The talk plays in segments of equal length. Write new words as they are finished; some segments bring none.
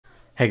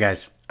Hey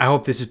guys, I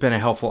hope this has been a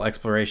helpful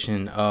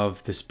exploration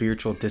of the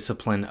spiritual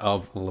discipline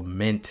of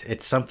lament.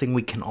 It's something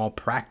we can all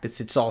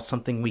practice. It's all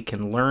something we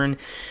can learn.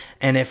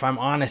 And if I'm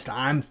honest,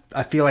 I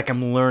feel like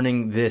I'm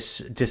learning this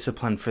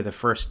discipline for the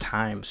first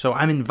time. So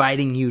I'm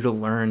inviting you to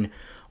learn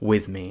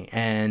with me.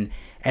 And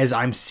as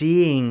I'm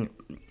seeing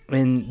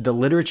in the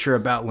literature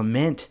about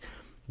lament,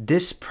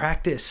 this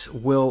practice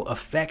will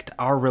affect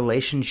our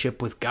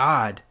relationship with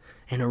God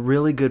in a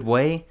really good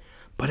way,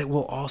 but it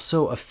will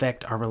also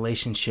affect our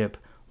relationship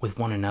with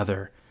one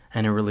another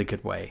in a really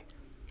good way.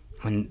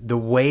 And the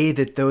way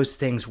that those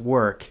things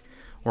work,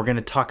 we're going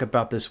to talk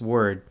about this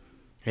word.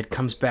 It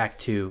comes back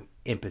to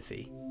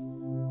empathy.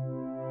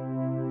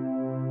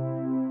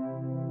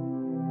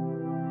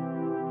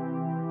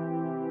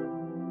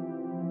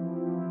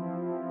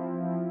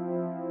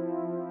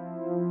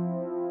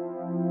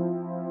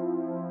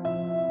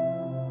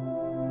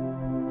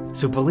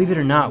 So believe it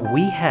or not,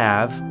 we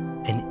have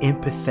an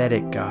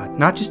empathetic God,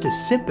 not just a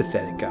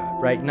sympathetic God,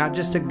 right? Not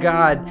just a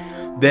God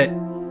that,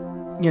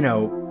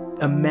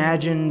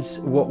 imagines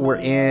what we're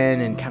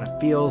in and kind of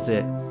feels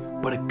it,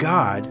 but a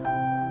God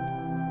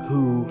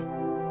who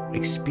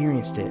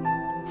experienced it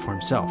for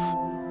himself,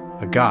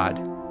 a God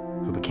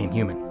who became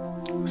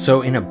human.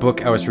 So in a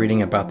book I was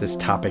reading about this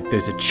topic,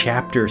 there's a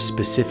chapter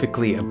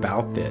specifically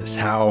about this,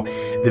 how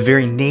the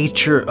very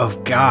nature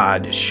of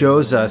God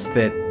shows us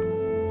that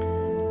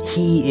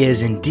he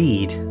is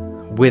indeed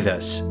with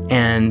us,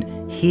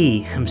 and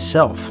he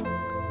himself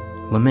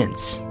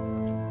laments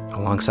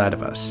alongside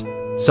of us.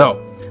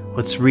 So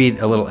let's read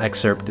a little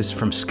excerpt. This is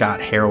from Scott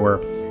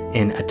Harrower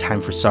in A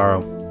Time for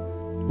Sorrow.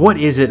 What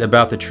is it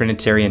about the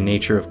Trinitarian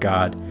nature of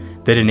God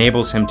that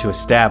enables him to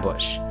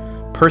establish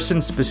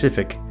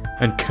person-specific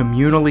and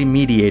communally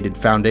mediated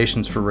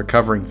foundations for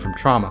recovering from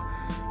trauma?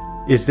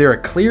 Is there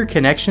a clear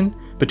connection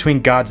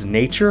between God's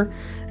nature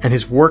and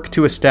his work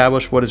to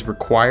establish what is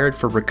required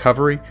for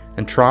recovery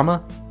and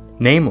trauma?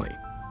 Namely,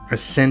 a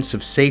sense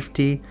of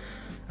safety,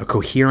 a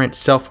coherent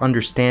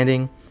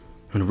self-understanding,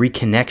 and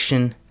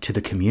reconnection to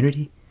the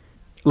community?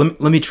 Let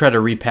me try to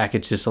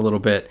repackage this a little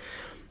bit.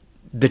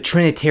 The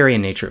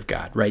Trinitarian nature of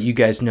God, right? You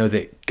guys know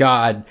that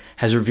God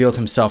has revealed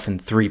himself in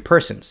three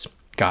persons: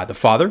 God the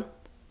Father,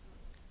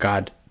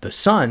 God the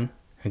Son,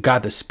 and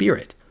God the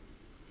Spirit.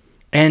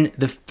 And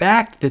the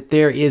fact that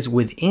there is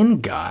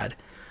within God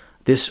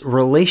this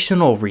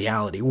relational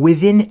reality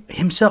within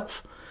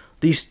himself,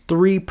 these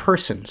three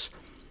persons.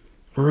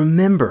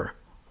 Remember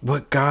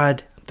what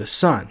God the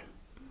Son,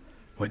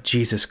 what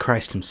Jesus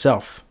Christ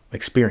himself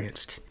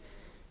experienced.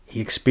 He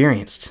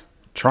experienced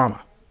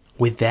trauma.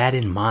 With that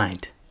in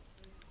mind,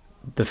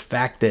 the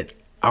fact that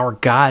our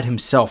God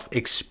himself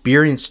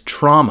experienced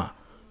trauma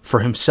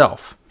for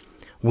himself,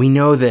 we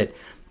know that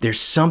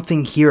there's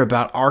something here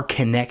about our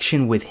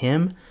connection with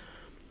him,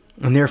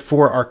 and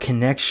therefore our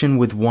connection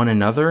with one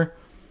another,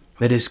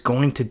 that is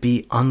going to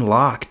be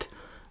unlocked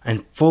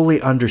and fully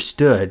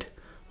understood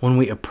when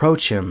we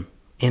approach him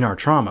in our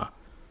trauma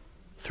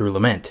through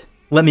lament.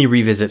 Let me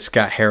revisit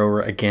Scott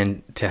Harrower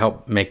again to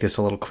help make this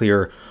a little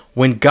clearer.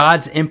 When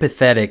God's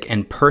empathetic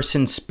and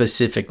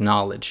person-specific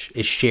knowledge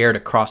is shared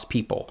across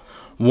people,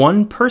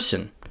 one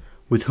person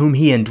with whom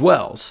he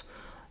indwells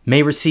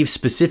may receive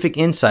specific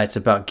insights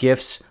about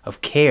gifts of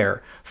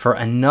care for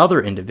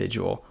another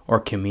individual or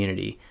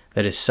community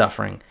that is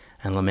suffering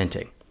and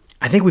lamenting.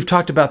 I think we've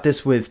talked about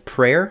this with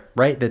prayer,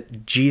 right?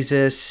 That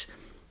Jesus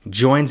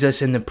joins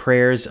us in the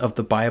prayers of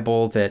the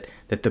Bible, that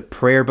the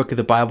prayer book of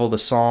the Bible, the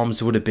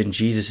Psalms, would have been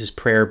Jesus'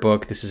 prayer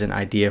book. This is an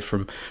idea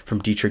from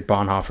Dietrich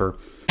Bonhoeffer.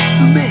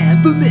 The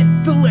man, the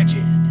myth, the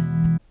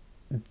legend.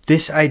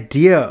 This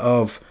idea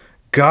of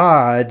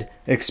God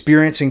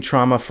experiencing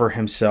trauma for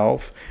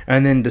himself,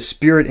 and then the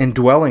Spirit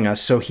indwelling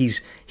us, so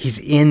he's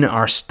in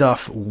our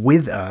stuff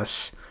with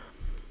us,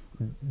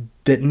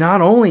 that not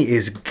only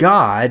is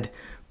God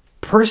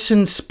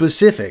person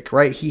specific,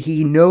 right?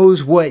 He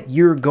knows what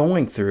you're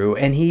going through,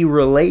 and he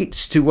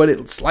relates to what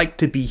it's like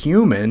to be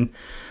human.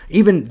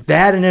 Even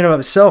that in and of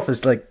itself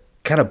is like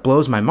kind of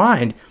blows my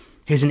mind.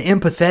 He's an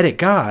empathetic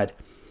God.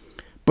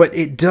 But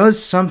it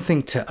does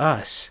something to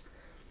us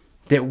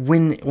that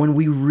when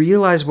we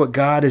realize what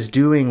God is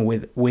doing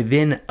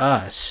within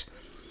us,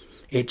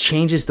 it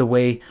changes the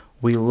way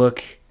we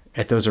look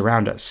at those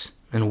around us,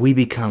 and we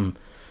become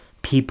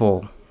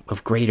people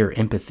of greater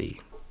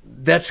empathy.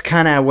 That's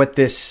kind of what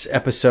this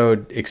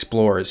episode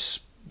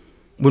explores.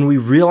 When we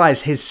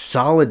realize his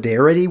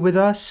solidarity with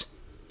us,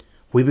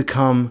 we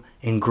become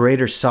in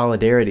greater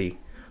solidarity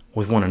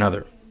with one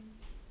another.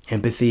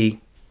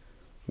 Empathy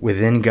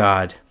within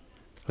God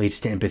leads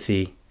to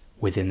empathy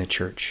within the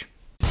church.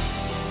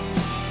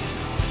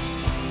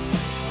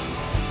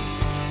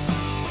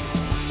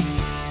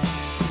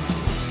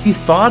 You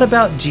thought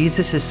about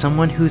Jesus as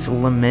someone who's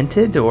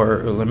lamented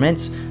or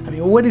laments? I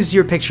mean, what is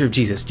your picture of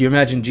Jesus? Do you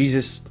imagine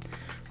Jesus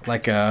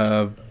like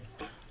a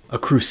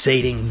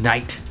crusading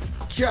knight?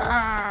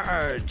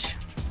 Charge!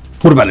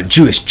 What about a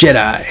Jewish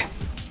Jedi?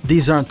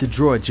 These aren't the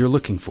droids you're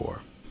looking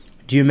for.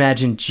 Do you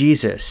imagine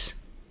Jesus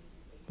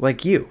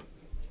like you?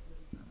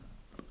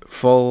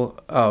 Full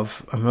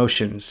of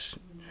emotions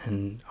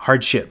and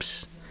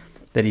hardships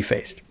that he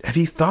faced. Have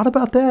you thought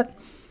about that?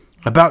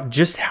 About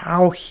just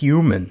how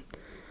human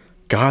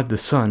God the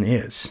Son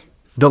is.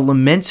 The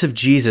laments of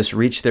Jesus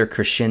reach their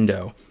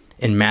crescendo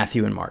in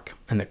Matthew and Mark,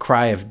 and the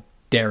cry of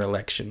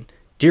dereliction.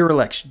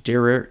 Dereliction.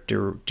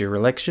 Dereliction.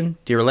 Dereliction.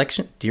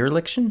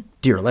 Dereliction.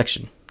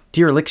 Dereliction.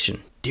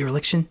 Dereliction.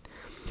 Dereliction.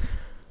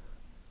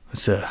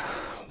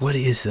 What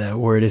is that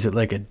word? Is it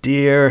like a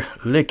deer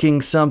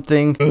licking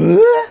something?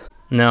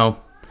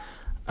 No.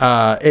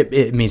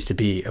 It means to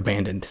be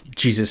abandoned.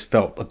 Jesus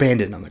felt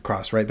abandoned on the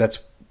cross, right?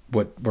 That's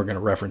what we're going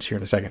to reference here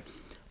in a second.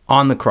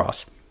 On the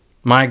cross.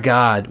 My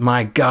God,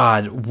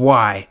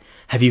 why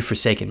have you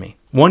forsaken me?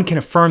 One can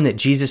affirm that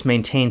Jesus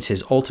maintains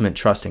his ultimate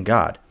trust in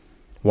God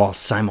while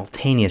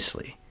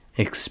simultaneously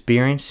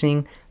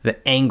experiencing the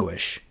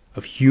anguish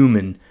of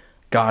human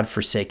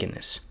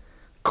God-forsakenness.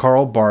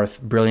 Karl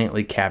Barth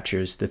brilliantly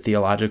captures the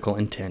theological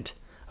intent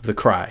of the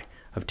cry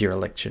of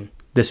dereliction.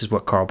 This is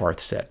what Karl Barth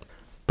said.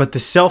 But the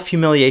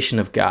self-humiliation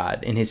of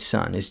God in his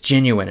Son is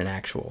genuine and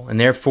actual, and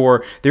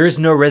therefore there is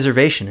no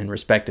reservation in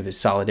respect of his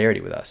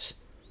solidarity with us.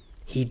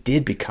 He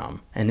did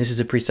become, and this is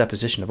a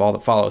presupposition of all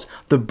that follows,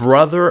 the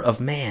brother of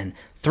man,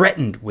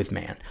 threatened with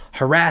man,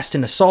 harassed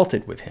and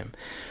assaulted with him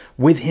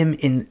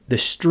in the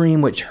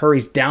stream which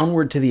hurries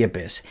downward to the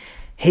abyss,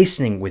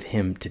 hastening with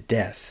him to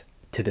death,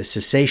 to the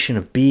cessation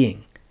of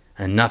being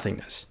and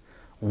nothingness.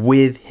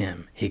 With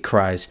him, he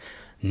cries,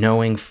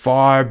 knowing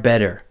far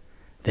better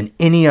than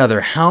any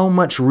other how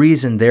much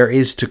reason there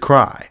is to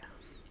cry,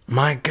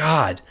 my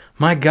God,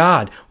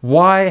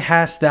 why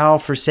hast thou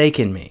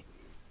forsaken me?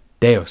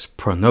 Deus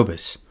pro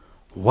nobis.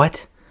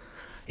 What?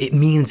 It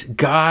means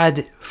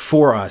God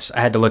for us.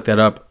 I had to look that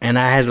up, and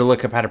I had to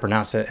look up how to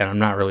pronounce it, and I'm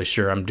not really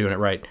sure I'm doing it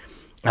right.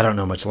 I don't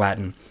know much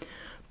Latin.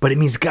 But it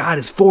means God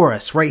is for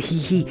us, right?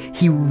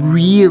 He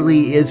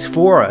really is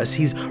for us.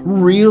 He's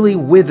really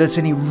with us,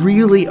 and he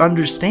really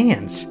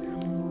understands.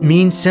 It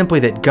means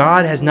simply that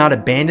God has not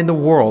abandoned the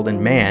world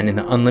and man in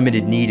the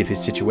unlimited need of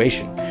his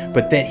situation,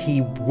 but that he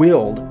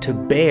willed to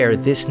bear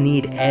this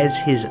need as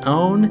his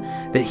own,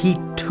 that he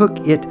took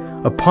it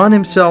upon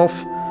himself,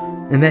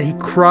 and that he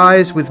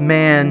cries with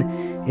man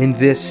in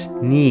this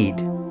need.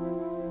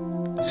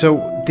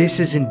 So this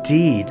is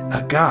indeed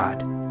a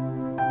God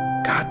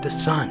the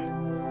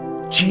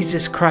Son,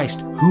 Jesus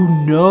Christ,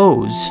 who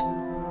knows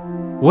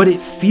what it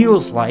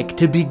feels like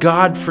to be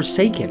God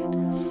forsaken.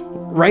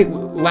 Right?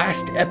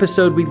 Last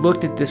episode we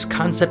looked at this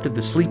concept of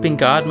the sleeping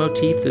God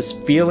motif, this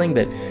feeling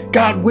that,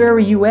 God, where are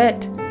you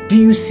at? Do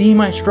you see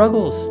my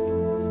struggles?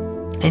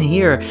 And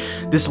here,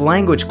 this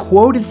language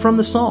quoted from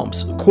the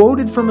Psalms,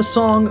 quoted from a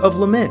song of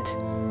lament.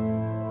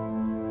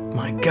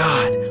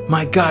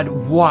 My God,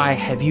 why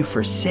have you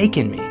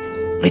forsaken me?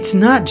 It's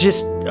not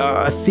just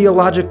a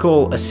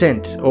theological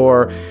assent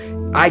or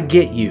I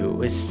get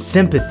you. It's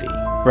sympathy,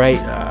 right?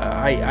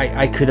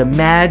 I could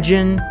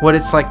imagine what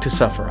it's like to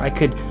suffer.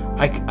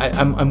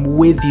 I'm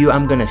with you.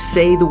 I'm going to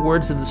say the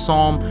words of the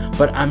psalm,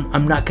 but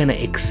I'm not going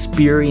to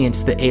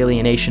experience the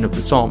alienation of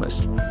the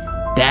psalmist.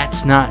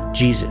 That's not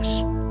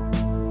Jesus.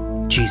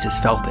 Jesus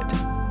felt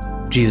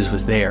it. Jesus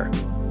was there.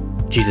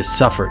 Jesus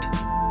suffered.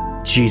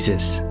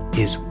 Jesus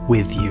is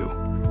with you.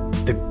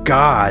 The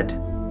God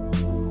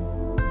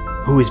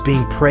who is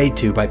being prayed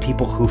to by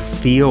people who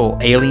feel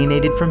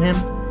alienated from him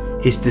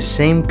is the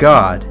same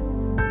God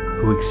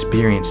who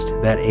experienced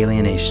that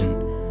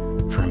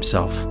alienation for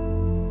himself.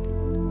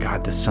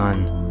 God the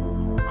Son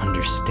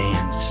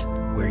understands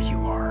where you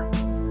are.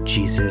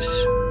 Jesus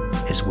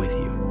is with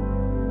you,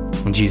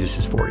 and Jesus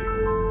is for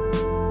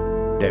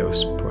you.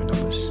 Deus pro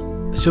nobis.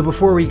 So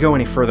before we go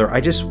any further,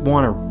 I just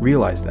want to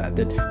realize that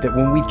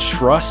when we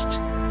trust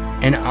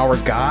in our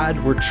God,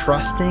 we're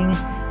trusting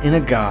in a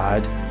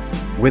God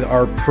with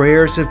our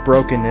prayers of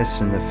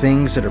brokenness and the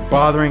things that are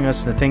bothering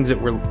us and the things that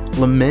we're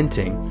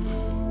lamenting.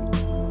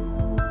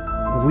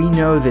 We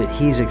know that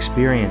he's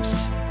experienced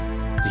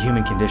the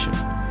human condition.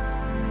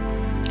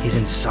 He's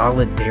in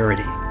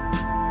solidarity.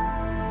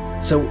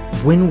 So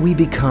when we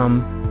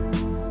become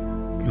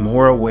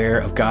more aware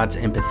of God's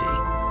empathy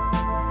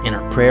in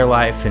our prayer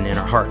life and in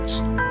our hearts,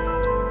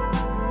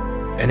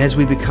 and as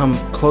we become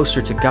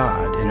closer to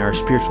God in our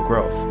spiritual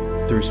growth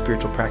through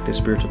spiritual practice,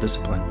 spiritual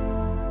discipline,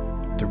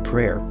 through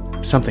prayer,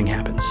 something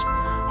happens.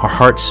 Our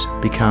hearts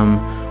become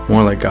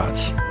more like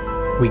God's.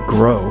 We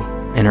grow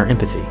in our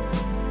empathy.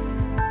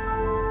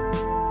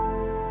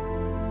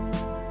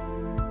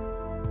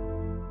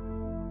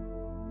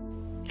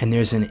 And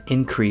there's an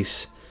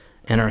increase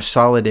in our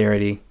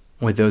solidarity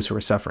with those who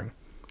are suffering.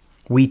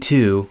 We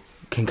too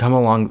can come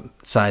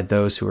alongside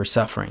those who are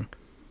suffering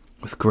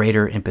with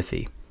greater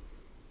empathy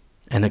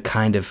and the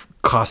kind of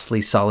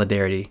costly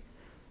solidarity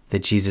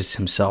that Jesus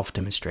himself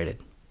demonstrated.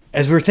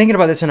 As we were thinking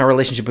about this in our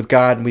relationship with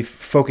God, and we've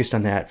focused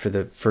on that for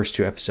the first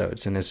two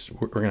episodes, and as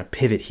we're going to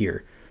pivot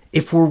here,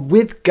 if we're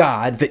with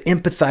God, the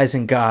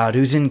empathizing God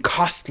who's in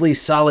costly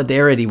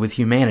solidarity with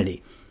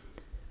humanity,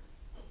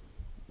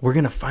 we're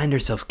going to find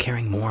ourselves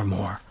caring more and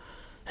more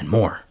and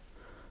more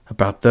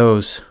about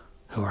those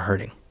who are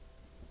hurting.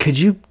 Could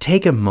you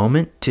take a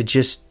moment to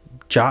just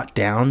jot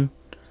down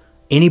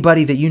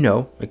Anybody that you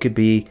know, it could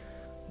be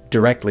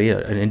directly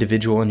an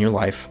individual in your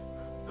life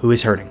who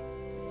is hurting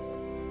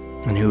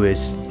and who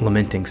is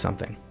lamenting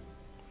something.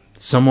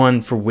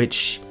 Someone for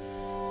which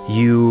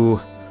you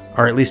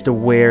are at least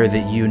aware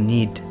that you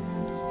need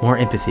more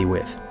empathy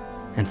with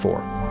and for.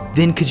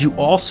 Then could you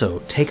also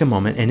take a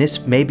moment, and this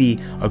may be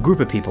a group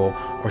of people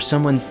or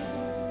someone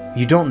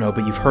you don't know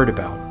but you've heard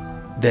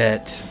about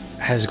that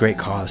has great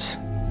cause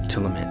to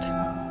lament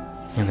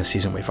in the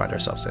season we find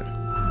ourselves in.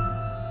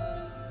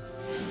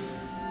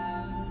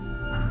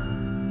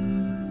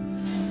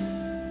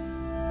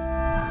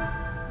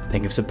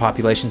 Think of some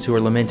populations who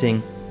are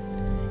lamenting.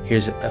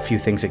 Here's a few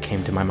things that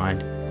came to my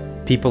mind.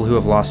 People who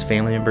have lost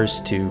family members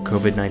to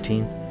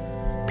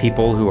COVID-19.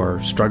 People who are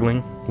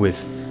struggling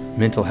with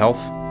mental health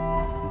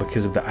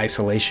because of the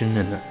isolation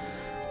and the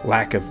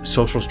lack of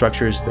social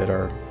structures that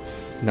are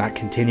not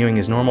continuing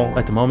as normal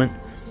at the moment.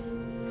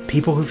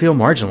 People who feel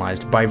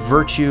marginalized by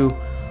virtue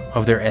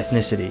of their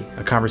ethnicity.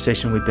 A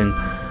conversation we've been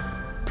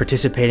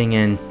participating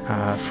in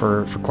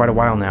for quite a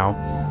while now.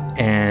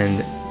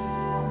 And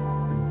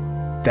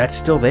that's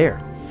still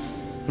there,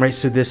 right?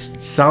 So this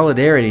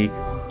solidarity,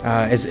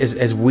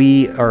 as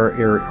we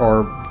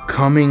are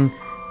coming,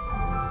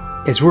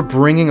 as we're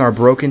bringing our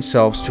broken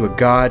selves to a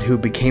God who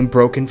became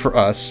broken for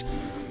us,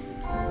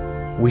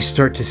 we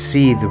start to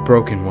see the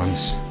broken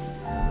ones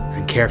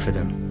and care for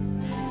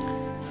them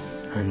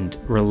and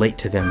relate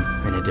to them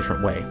in a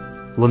different way.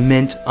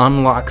 Lament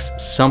unlocks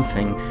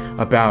something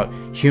about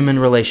human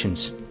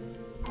relations,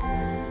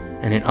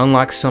 and it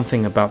unlocks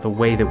something about the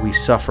way that we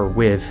suffer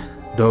with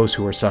those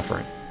who are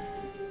suffering.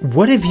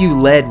 What if you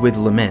led with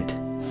lament?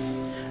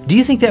 Do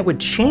you think that would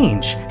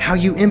change how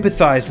you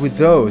empathized with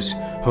those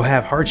who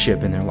have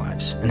hardship in their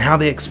lives and how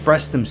they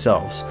express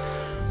themselves?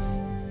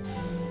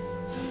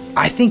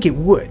 I think it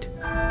would.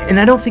 And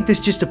I don't think this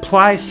just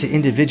applies to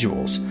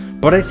individuals,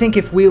 but I think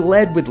if we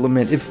led with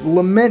lament, if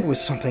lament was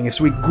something,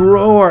 if we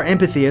grow our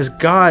empathy as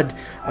God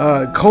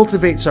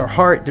cultivates our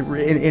heart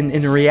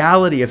in the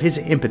reality of His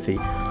empathy,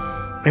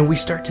 and we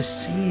start to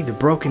see the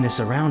brokenness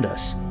around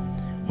us,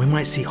 we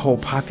might see whole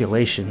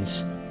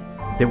populations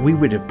that we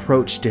would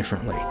approach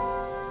differently,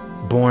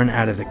 born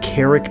out of the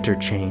character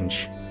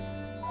change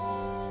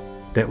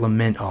that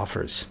lament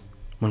offers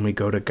when we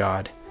go to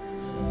God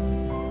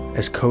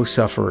as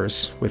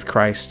co-sufferers with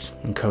Christ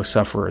and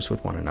co-sufferers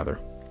with one another.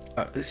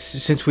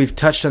 Since we've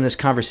touched on this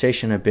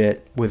conversation a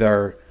bit with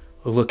our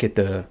look at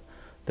the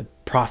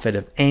prophet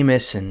of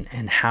Amos and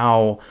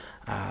how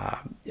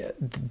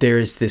there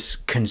is this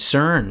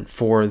concern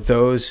for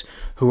those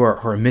who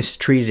are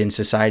mistreated in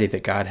society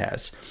that God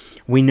has.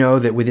 We know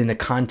that within the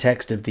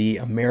context of the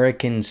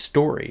American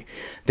story,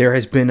 there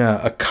has been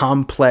a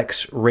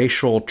complex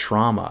racial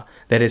trauma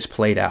that has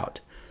played out.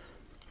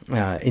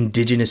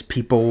 Indigenous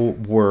people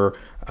were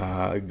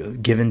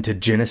given to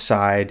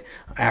genocide.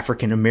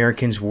 African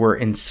Americans were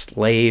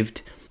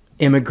enslaved.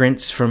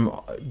 Immigrants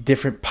from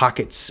different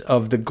pockets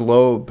of the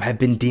globe have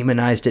been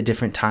demonized at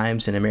different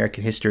times in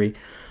American history.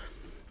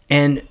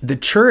 And the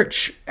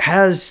church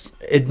has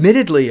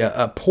admittedly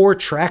a poor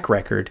track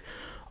record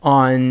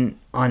on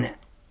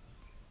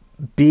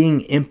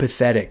being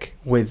empathetic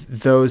with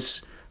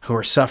those who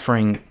are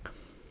suffering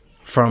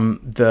from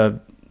the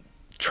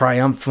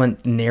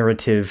triumphant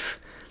narrative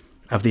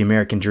of the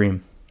American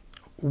dream.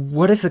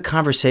 What if the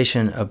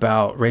conversation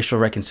about racial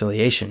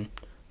reconciliation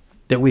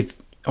that we've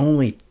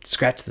only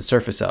scratched the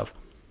surface of,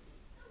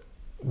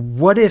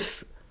 what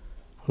if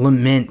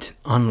lament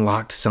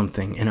unlocked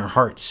something in our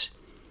hearts?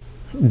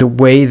 The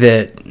way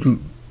that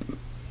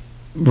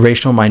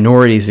racial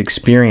minorities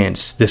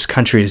experience this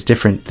country is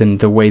different than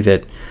the way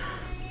that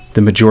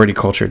the majority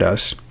culture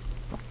does.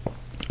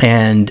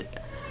 And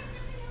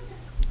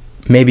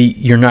maybe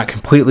you're not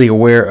completely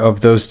aware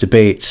of those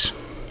debates,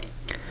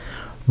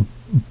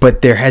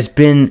 but there has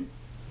been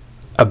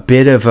a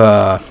bit of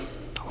a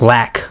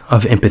lack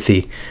of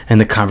empathy in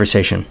the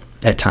conversation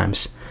at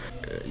times.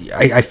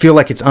 I feel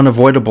like it's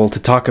unavoidable to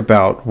talk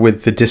about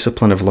with the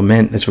discipline of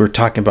lament, as we're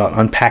talking about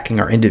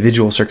unpacking our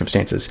individual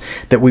circumstances,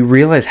 that we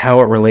realize how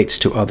it relates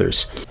to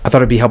others. I thought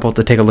it'd be helpful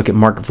to take a look at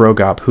Mark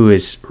Vrogop, who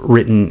has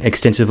written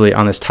extensively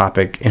on this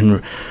topic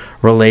in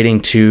relating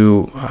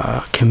to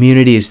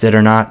communities that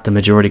are not the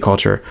majority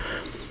culture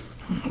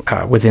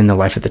within the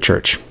life of the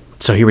church.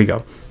 So here we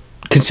go.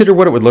 Consider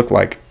what it would look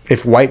like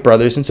if white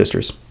brothers and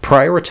sisters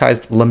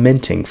prioritized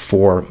lamenting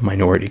for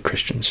minority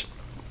Christians.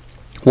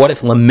 What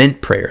if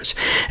lament prayers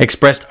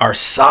expressed our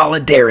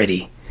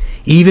solidarity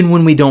even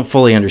when we don't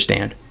fully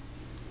understand?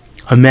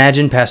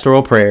 Imagine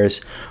pastoral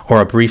prayers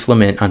or a brief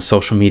lament on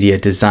social media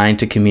designed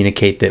to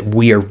communicate that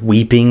we are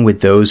weeping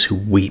with those who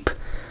weep.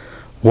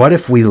 What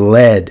if we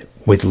led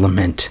with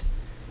lament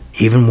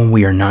even when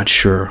we are not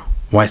sure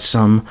why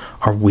some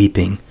are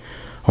weeping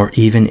or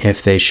even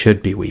if they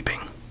should be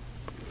weeping?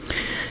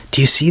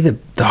 Do you see the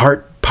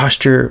heart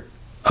posture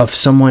of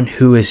someone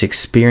who has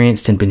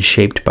experienced and been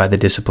shaped by the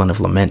discipline of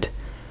lament?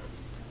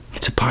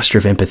 It's a posture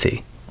of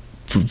empathy.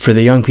 For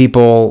the young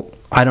people,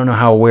 I don't know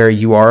how aware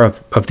you are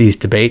of these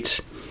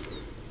debates,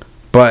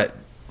 but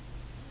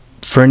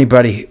for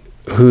anybody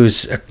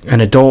who's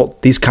an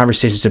adult, these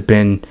conversations have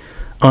been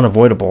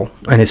unavoidable,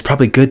 and it's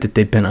probably good that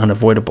they've been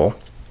unavoidable.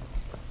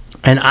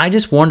 And I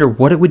just wonder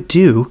what it would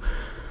do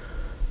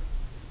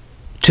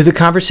to the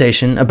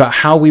conversation about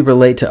how we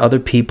relate to other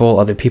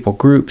people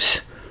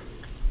groups,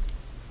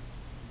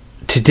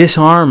 to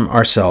disarm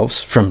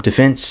ourselves from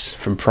defense,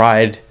 from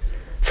pride,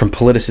 from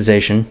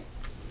politicization,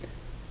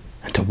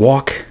 and to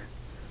walk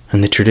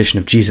in the tradition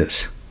of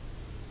Jesus,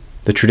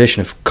 the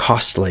tradition of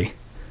costly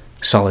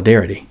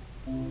solidarity,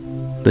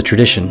 the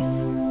tradition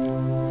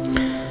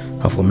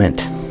of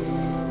lament.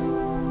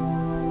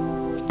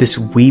 This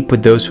weep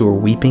with those who are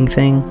weeping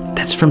thing,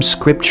 that's from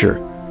Scripture.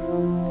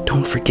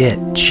 Don't forget,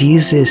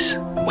 Jesus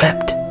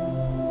wept.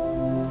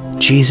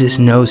 Jesus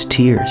knows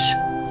tears.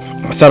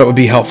 I thought it would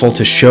be helpful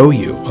to show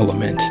you a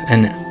lament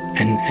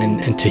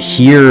and to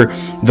hear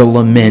the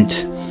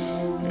lament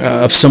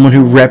of someone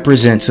who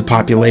represents a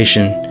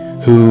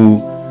population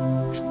who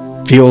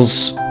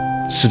feels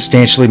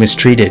substantially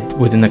mistreated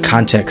within the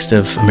context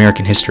of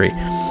American history.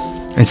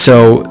 And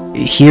so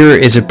here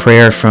is a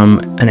prayer from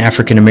an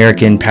African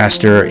American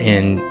pastor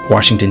in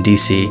Washington,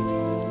 D.C.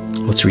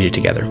 Let's read it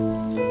together.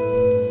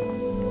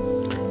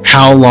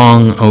 How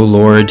long, O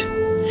Lord,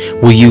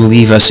 will you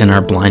leave us in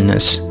our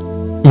blindness?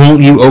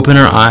 Won't you open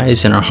our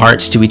eyes and our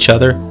hearts to each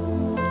other?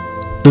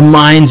 The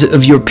minds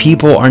of your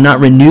people are not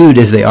renewed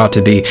as they ought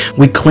to be.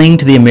 We cling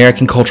to the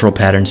American cultural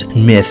patterns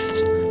and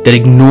myths that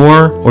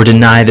ignore or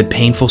deny the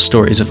painful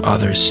stories of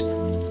others.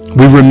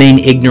 We remain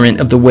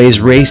ignorant of the ways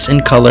race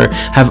and color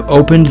have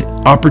opened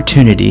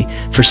opportunity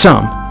for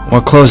some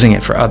while closing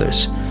it for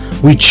others.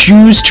 We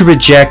choose to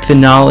reject the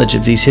knowledge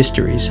of these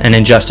histories and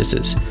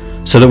injustices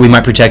so that we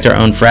might protect our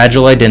own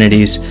fragile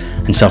identities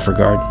and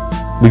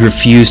self-regard. We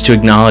refuse to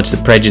acknowledge the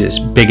prejudice,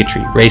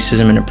 bigotry,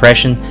 racism, and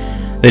oppression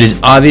that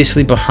is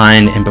obviously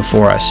behind and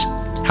before us.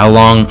 How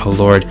long, O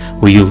Lord,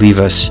 will you leave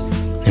us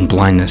in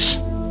blindness?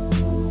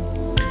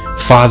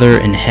 Father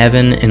in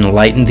heaven,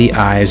 enlighten the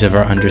eyes of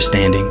our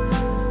understanding.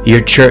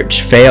 Your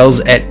church fails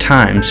at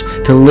times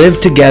to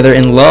live together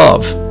in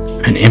love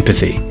and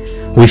empathy.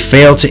 We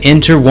fail to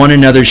enter one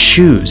another's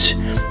shoes.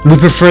 We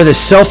prefer the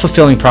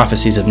self-fulfilling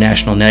prophecies of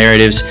national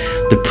narratives,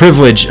 the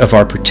privilege of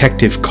our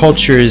protective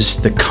cultures,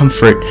 the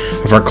comfort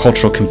of our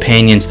cultural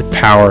companions, the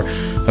power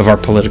of our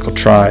political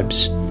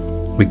tribes.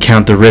 We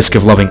count the risk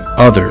of loving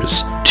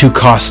others too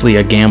costly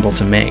a gamble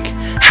to make.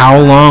 How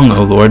long,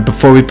 O Lord,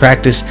 before we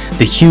practice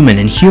the human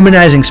and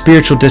humanizing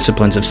spiritual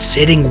disciplines of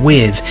sitting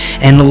with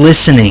and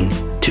listening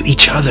to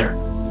each other?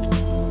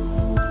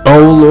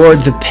 O Lord,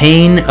 the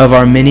pain of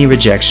our many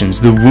rejections,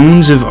 the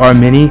wounds of our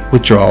many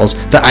withdrawals,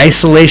 the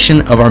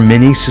isolation of our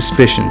many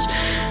suspicions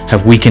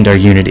have weakened our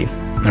unity,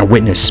 our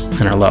witness,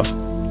 and our love.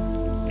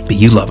 But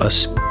you love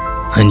us,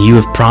 and you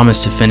have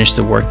promised to finish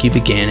the work you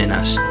began in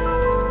us.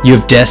 You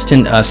have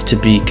destined us to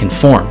be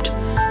conformed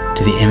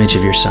to the image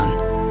of your Son.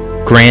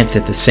 Grant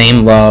that the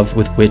same love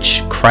with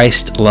which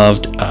Christ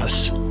loved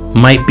us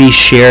might be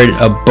shared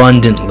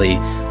abundantly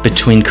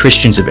between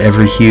Christians of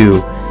every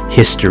hue,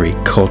 history,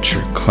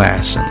 culture,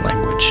 class, and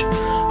language.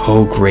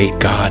 O great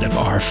God of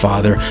our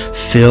Father,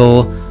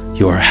 fill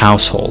your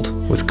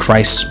household with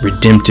Christ's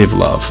redemptive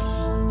love.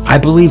 I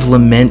believe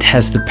lament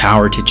has the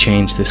power to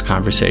change this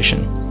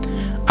conversation.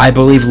 I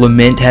believe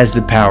lament has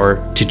the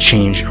power to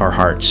change our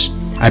hearts.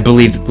 I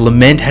believe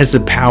lament has the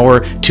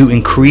power to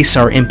increase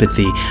our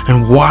empathy.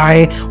 And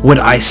why would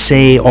I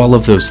say all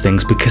of those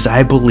things? Because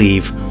I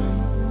believe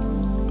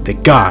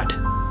that God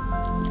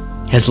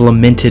has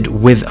lamented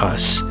with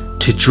us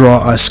to draw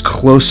us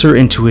closer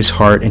into his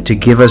heart and to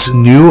give us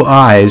new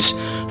eyes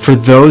for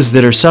those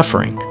that are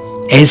suffering,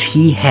 as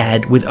he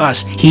had with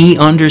us. He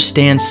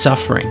understands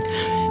suffering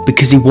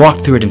because he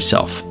walked through it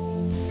himself.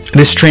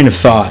 This train of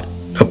thought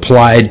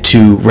applied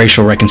to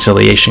racial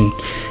reconciliation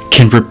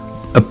can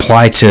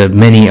apply to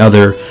many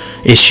other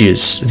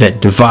issues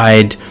that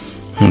divide,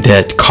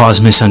 that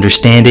cause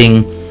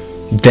misunderstanding,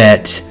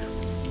 that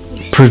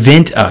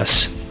prevent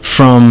us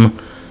from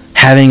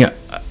having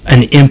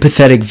an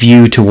empathetic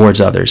view towards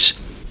others.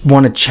 I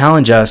want to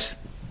challenge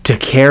us to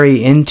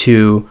carry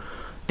into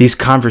these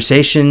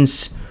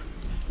conversations,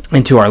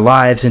 into our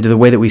lives, into the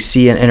way that we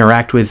see and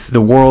interact with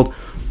the world,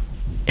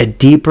 a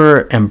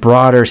deeper and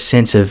broader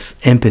sense of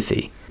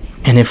empathy.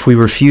 And if we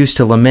refuse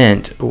to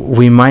lament,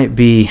 we might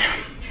be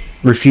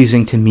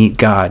refusing to meet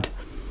God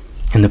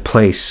in the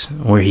place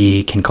where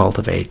he can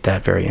cultivate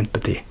that very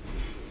empathy.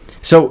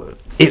 So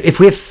if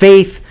we have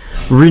faith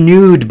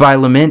renewed by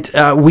lament,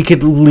 we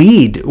could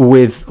lead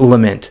with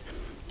lament.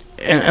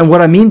 And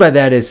what I mean by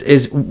that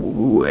is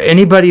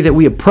anybody that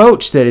we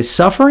approach that is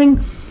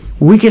suffering,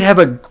 we could have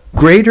a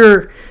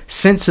greater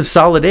sense of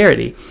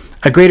solidarity,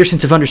 a greater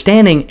sense of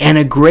understanding, and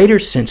a greater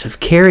sense of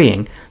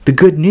carrying the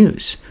good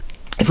news.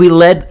 If we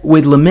led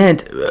with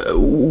lament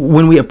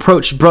when we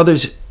approach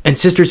brothers and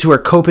sisters who are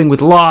coping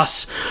with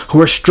loss, who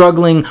are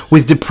struggling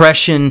with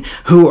depression,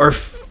 who are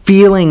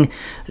feeling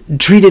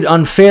treated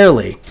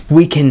unfairly,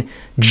 we can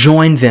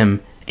join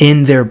them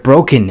in their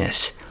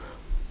brokenness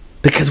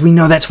because we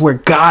know that's where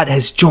God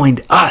has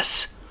joined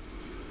us.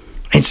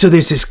 And so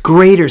there's this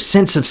greater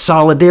sense of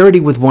solidarity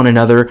with one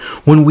another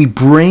when we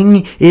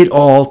bring it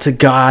all to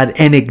God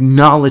and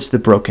acknowledge the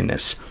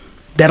brokenness.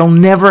 That'll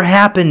never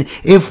happen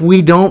if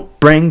we don't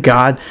bring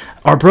God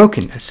our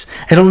brokenness.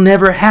 It'll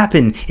never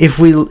happen if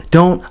we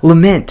don't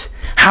lament.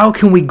 How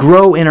can we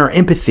grow in our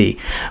empathy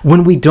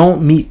when we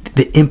don't meet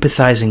the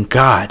empathizing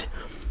God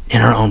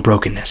in our own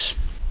brokenness?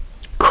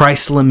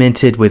 Christ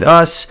lamented with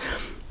us.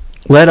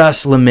 Let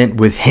us lament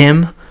with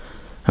him,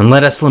 and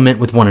let us lament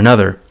with one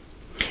another.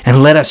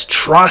 And let us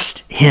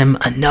trust him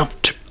enough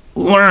to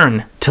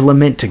learn to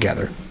lament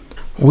together.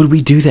 Would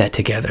we do that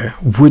together?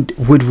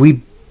 Would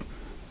we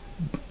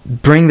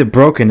bring the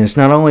brokenness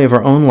not only of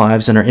our own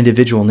lives and our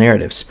individual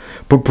narratives,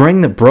 but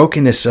bring the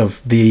brokenness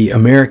of the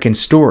American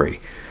story,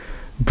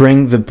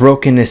 bring the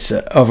brokenness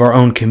of our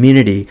own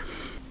community,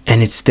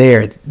 and it's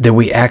there that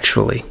we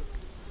actually,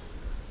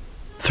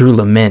 through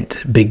lament,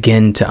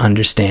 begin to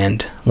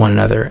understand one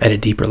another at a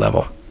deeper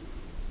level.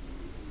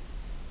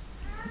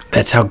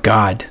 That's how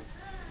God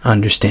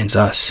understands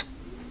us,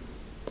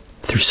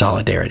 through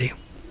solidarity.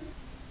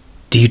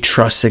 Do you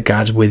trust that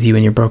God's with you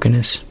in your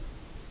brokenness?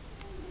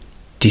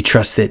 Do you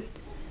trust that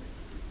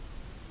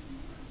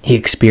he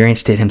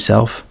experienced it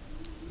himself?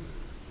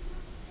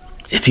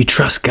 If you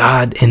trust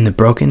God in the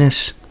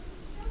brokenness,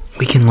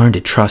 we can learn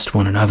to trust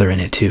one another in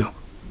it too,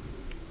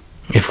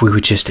 if we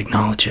would just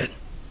acknowledge it.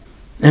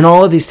 And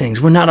all of these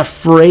things, we're not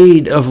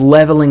afraid of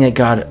leveling at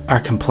God our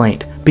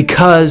complaint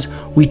because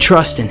we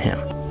trust in him.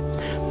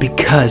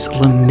 Because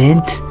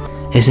lament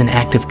is an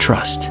act of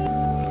trust.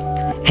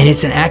 And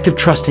it's an act of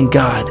trust in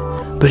God.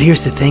 But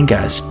here's the thing,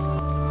 guys.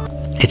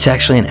 It's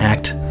actually an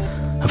act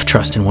of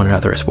trust in one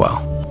another as well.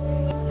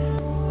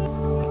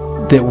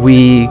 That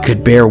we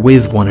could bear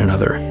with one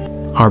another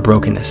our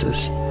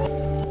brokennesses.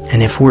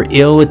 And if we're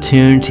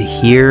ill-attuned to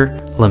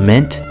hear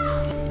lament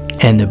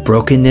and the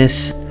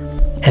brokenness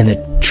and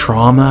the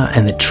trauma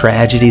and the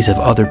tragedies of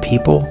other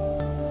people,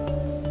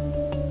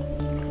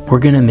 we're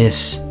going to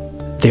miss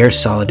their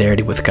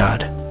solidarity with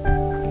God.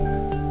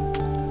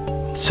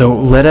 So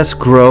let us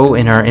grow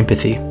in our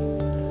empathy.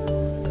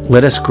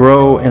 Let us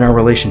grow in our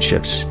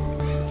relationships.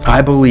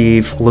 I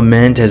believe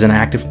lament as an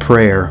act of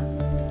prayer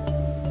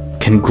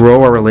can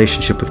grow our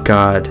relationship with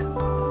God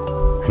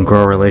and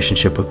grow our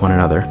relationship with one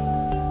another.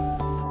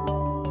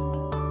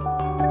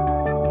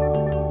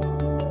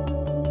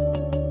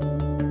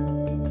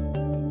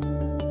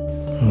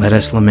 Let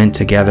us lament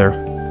together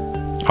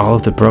all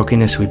of the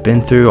brokenness we've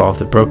been through, all of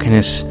the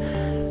brokenness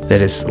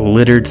that is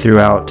littered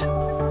throughout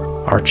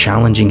our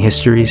challenging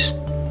histories,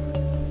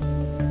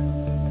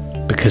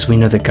 because we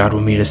know that God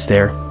will meet us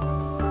there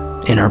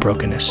in our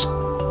brokenness.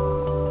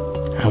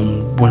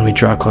 And when we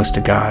draw close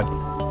to God,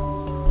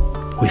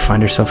 we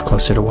find ourselves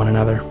closer to one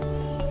another.